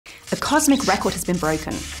A cosmic record has been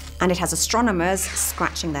broken, and it has astronomers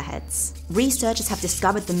scratching their heads. Researchers have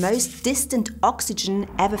discovered the most distant oxygen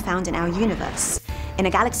ever found in our universe, in a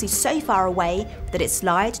galaxy so far away that its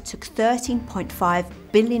light took 13.5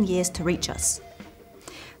 billion years to reach us.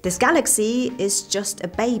 This galaxy is just a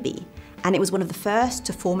baby, and it was one of the first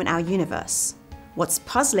to form in our universe. What's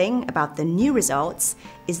puzzling about the new results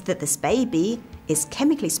is that this baby is,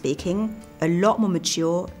 chemically speaking, a lot more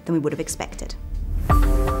mature than we would have expected.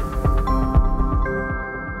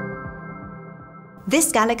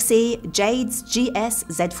 This galaxy, JADES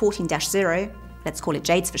GS-Z14-0, let's call it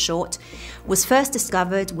JADES for short, was first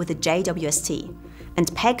discovered with the JWST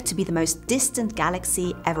and pegged to be the most distant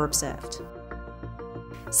galaxy ever observed.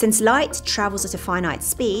 Since light travels at a finite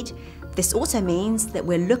speed, this also means that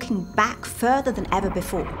we're looking back further than ever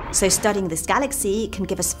before. So studying this galaxy can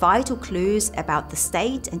give us vital clues about the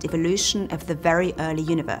state and evolution of the very early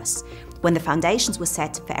universe, when the foundations were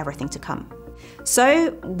set for everything to come.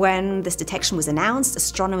 So when this detection was announced,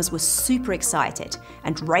 astronomers were super excited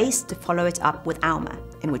and raced to follow it up with ALMA,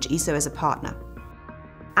 in which ESO is a partner.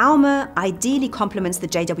 ALMA ideally complements the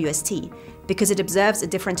JWST because it observes a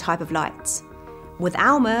different type of light. With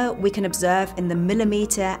ALMA, we can observe in the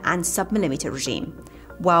millimeter and submillimeter regime,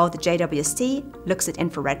 while the JWST looks at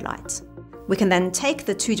infrared light. We can then take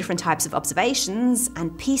the two different types of observations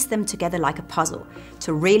and piece them together like a puzzle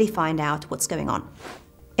to really find out what's going on.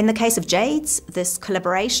 In the case of JADES, this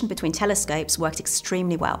collaboration between telescopes worked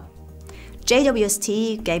extremely well.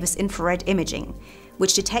 JWST gave us infrared imaging,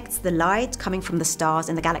 which detects the light coming from the stars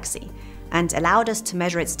in the galaxy, and allowed us to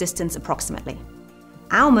measure its distance approximately.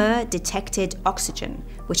 ALMA detected oxygen,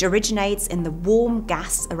 which originates in the warm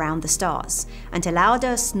gas around the stars, and allowed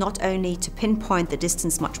us not only to pinpoint the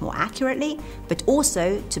distance much more accurately, but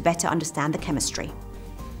also to better understand the chemistry.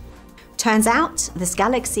 Turns out, this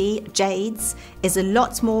galaxy, JADES, is a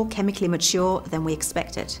lot more chemically mature than we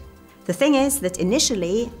expected. The thing is that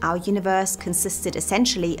initially, our universe consisted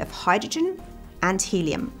essentially of hydrogen and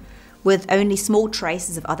helium, with only small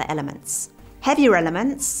traces of other elements. Heavier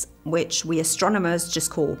elements, which we astronomers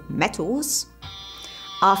just call metals,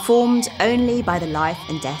 are formed only by the life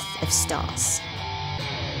and death of stars.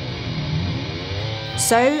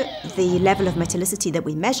 So, the level of metallicity that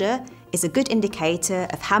we measure is a good indicator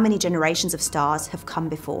of how many generations of stars have come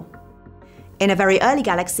before. In a very early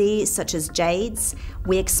galaxy, such as JADES,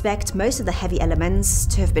 we expect most of the heavy elements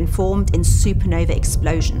to have been formed in supernova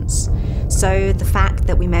explosions. So the fact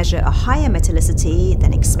that we measure a higher metallicity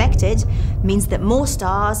than expected means that more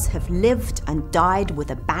stars have lived and died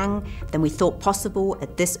with a bang than we thought possible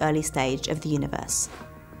at this early stage of the universe.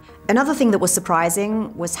 Another thing that was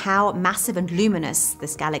surprising was how massive and luminous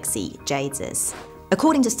this galaxy, JADES, is.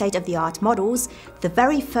 According to state-of-the-art models, the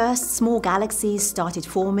very first small galaxies started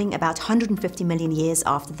forming about 150 million years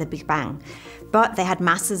after the Big Bang, but they had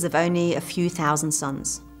masses of only a few thousand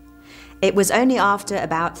suns. It was only after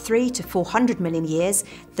about 300 to 400 million years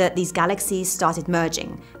that these galaxies started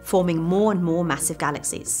merging, forming more and more massive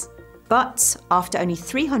galaxies. But after only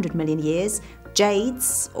 300 million years,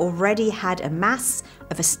 JADES already had a mass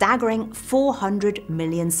of a staggering 400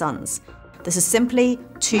 million suns. This is simply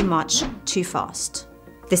too much, too fast.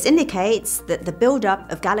 This indicates that the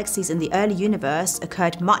build-up of galaxies in the early universe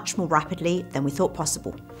occurred much more rapidly than we thought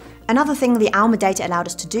possible. Another thing the ALMA data allowed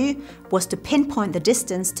us to do was to pinpoint the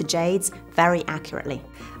distance to JADES very accurately.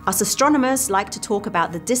 Us astronomers like to talk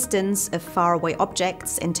about the distance of faraway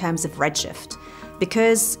objects in terms of redshift,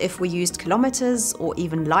 because if we used kilometers or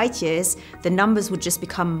even light years, the numbers would just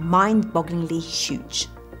become mind-bogglingly huge.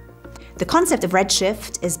 The concept of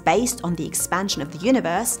redshift is based on the expansion of the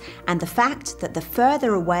universe and the fact that the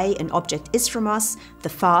further away an object is from us, the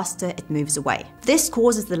faster it moves away. This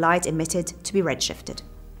causes the light emitted to be redshifted.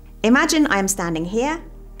 Imagine I am standing here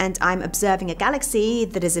and I'm observing a galaxy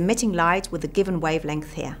that is emitting light with a given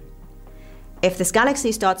wavelength here. If this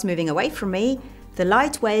galaxy starts moving away from me, the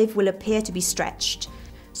light wave will appear to be stretched.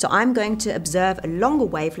 So I'm going to observe a longer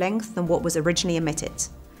wavelength than what was originally emitted.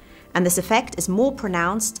 And this effect is more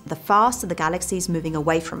pronounced the faster the galaxy is moving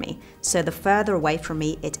away from me, so the further away from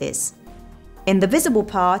me it is. In the visible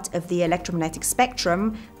part of the electromagnetic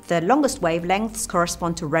spectrum, the longest wavelengths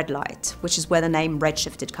correspond to red light, which is where the name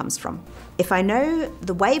redshifted comes from. If I know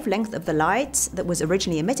the wavelength of the light that was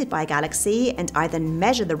originally emitted by a galaxy, and I then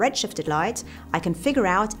measure the redshifted light, I can figure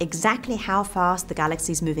out exactly how fast the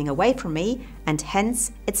galaxy is moving away from me, and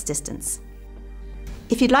hence its distance.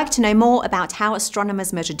 If you'd like to know more about how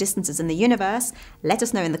astronomers measure distances in the universe, let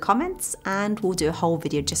us know in the comments and we'll do a whole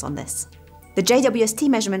video just on this. The JWST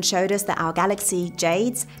measurement showed us that our galaxy,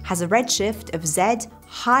 JADES, has a redshift of Z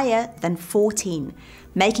higher than 14.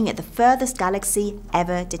 making it the furthest galaxy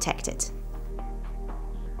ever detected.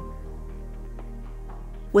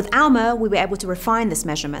 With ALMA, we were able to refine this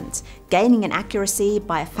measurement, gaining in accuracy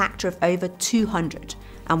by a factor of over 200,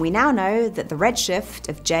 and we now know that the redshift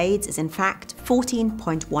of Jades is in fact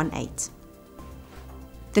 14.18.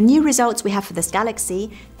 The new results we have for this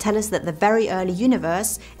galaxy tell us that the very early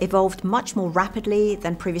universe evolved much more rapidly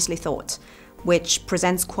than previously thought, which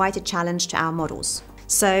presents quite a challenge to our models.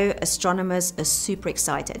 So astronomers are super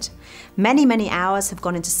excited. Many hours have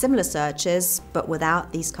gone into similar searches, but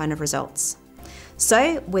without these kind of results.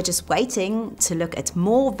 So we're just waiting to look at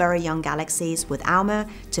more very young galaxies with ALMA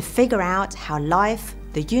to figure out how life,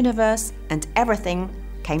 the universe, and everything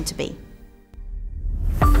came to be.